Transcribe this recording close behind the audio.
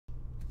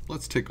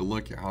let's take a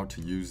look at how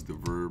to use the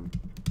verb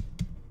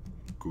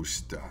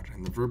gustar.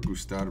 And the verb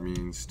gustar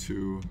means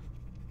to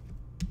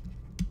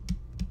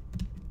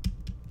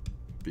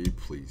be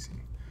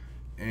pleasing.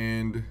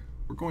 And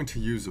we're going to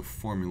use a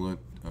formula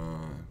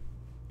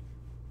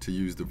to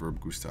use the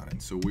verb gustar.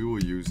 And so we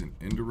will use an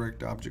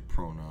indirect object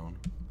pronoun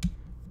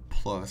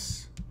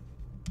plus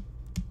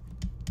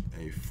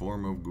a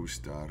form of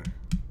gustar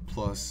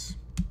plus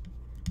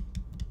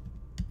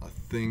a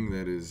thing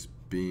that is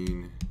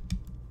being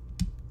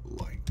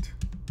liked.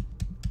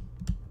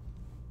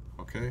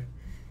 Okay?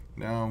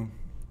 Now,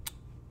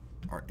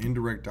 our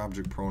indirect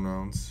object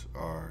pronouns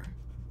are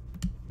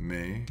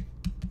me,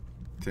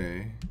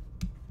 te,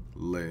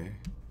 le,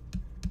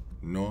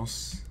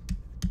 nos,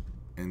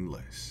 and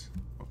les.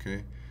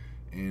 Okay?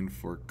 And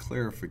for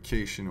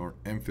clarification or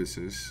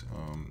emphasis,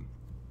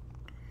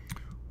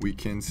 we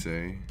can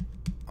say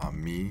a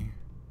mí,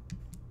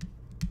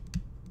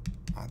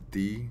 a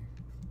ti,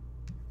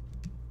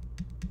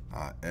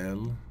 a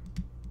él,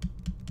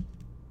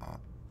 a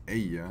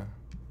ella,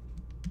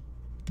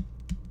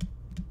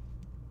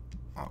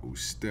 a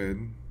usted,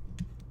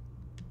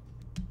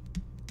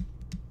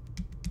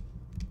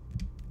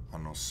 a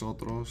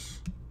nosotros,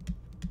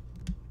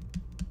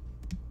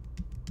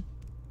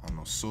 a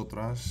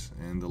nosotras,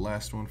 and the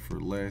last one for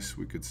les,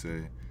 we could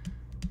say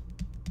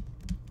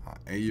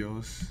a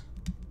ellos,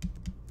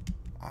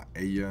 a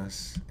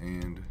ellas,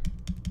 and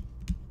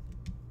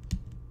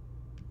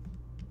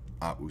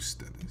a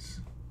ustedes.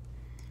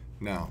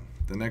 Now,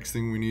 the next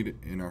thing we need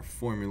in our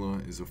formula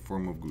is a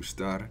form of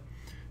gustar,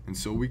 and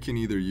so we can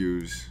either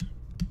use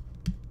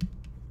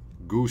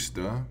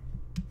gusta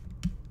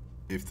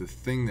if the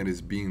thing that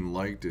is being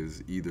liked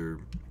is either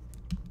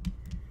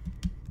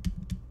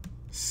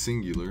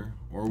singular,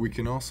 or we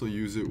can also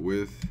use it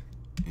with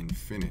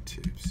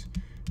infinitives.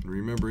 And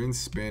remember, in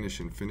Spanish,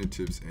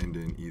 infinitives end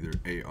in either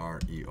AR,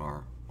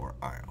 ER, or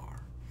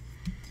IR.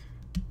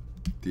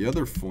 The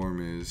other form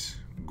is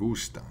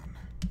gustan,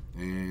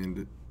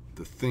 and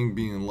the thing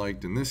being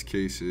liked in this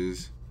case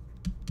is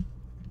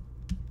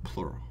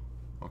plural.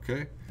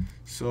 Okay?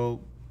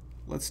 So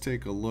let's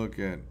take a look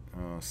at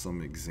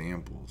some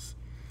examples.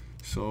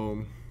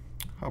 So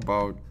how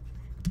about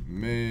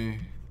me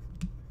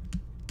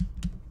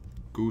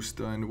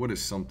gusta, and what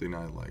is something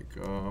I like?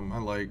 I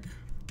like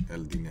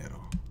el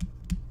dinero,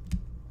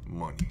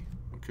 money.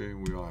 Okay,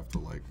 we all have to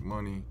like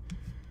money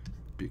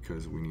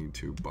because we need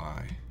to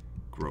buy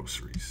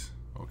groceries.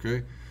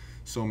 Okay,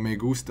 so me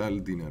gusta el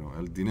dinero.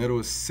 El dinero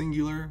is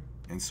singular,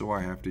 and so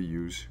I have to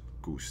use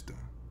gusta.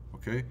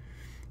 Okay,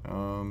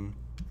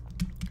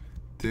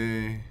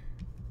 te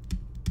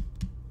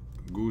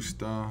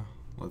gusta.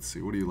 Let's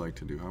see, what do you like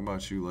to do? How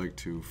about you like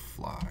to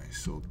fly?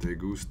 So te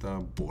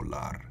gusta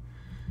volar.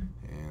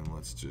 And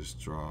let's just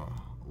draw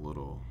a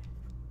little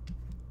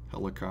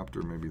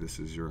helicopter. Maybe this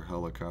is your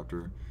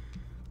helicopter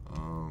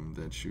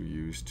that you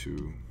use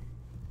to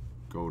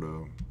go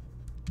to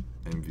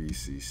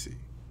MVCC.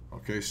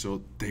 Okay,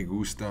 so te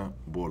gusta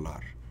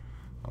volar.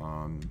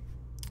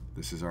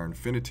 This is our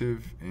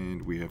infinitive,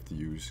 and we have to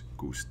use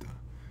gusta.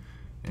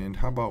 And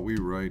how about we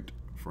write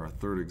for our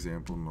third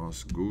example,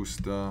 nos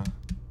gusta,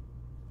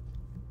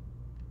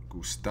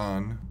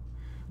 gustan.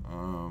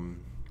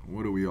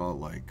 What do we all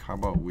like? How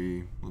about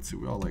let's see,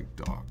 we all like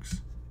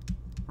dogs,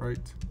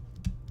 right?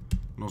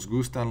 Nos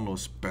gustan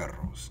los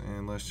perros.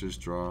 And let's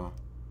just draw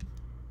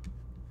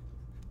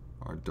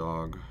our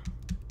dog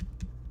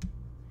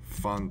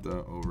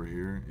Fanta over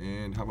here.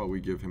 And how about we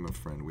give him a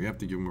friend? We have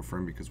to give him a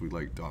friend because we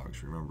like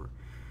dogs, remember.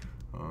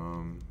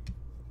 How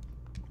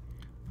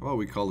about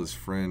we call his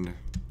friend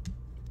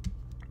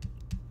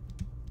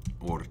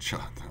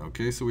Horchata?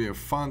 Okay, so we have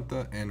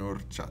Fanta and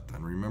Horchata.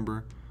 And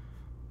remember,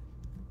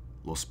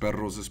 los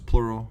perros is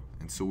plural,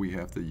 and so we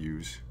have to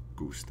use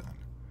gustan.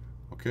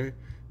 Okay,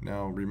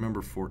 now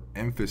remember, for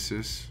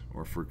emphasis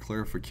or for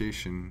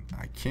clarification,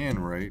 I can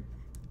write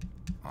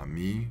a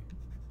mí,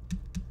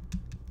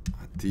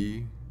 a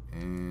ti,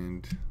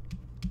 and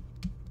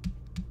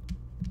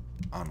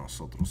a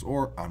nosotros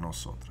or a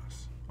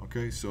nosotras.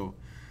 Okay, so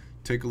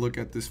take a look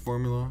at this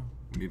formula.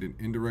 We need an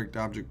indirect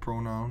object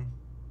pronoun,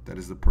 that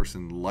is the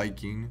person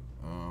liking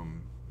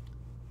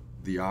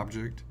the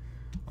object,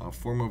 a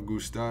form of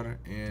gustar,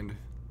 and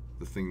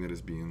the thing that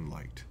is being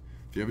liked.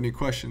 If you have any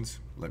questions,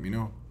 let me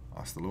know.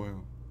 Hasta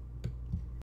luego.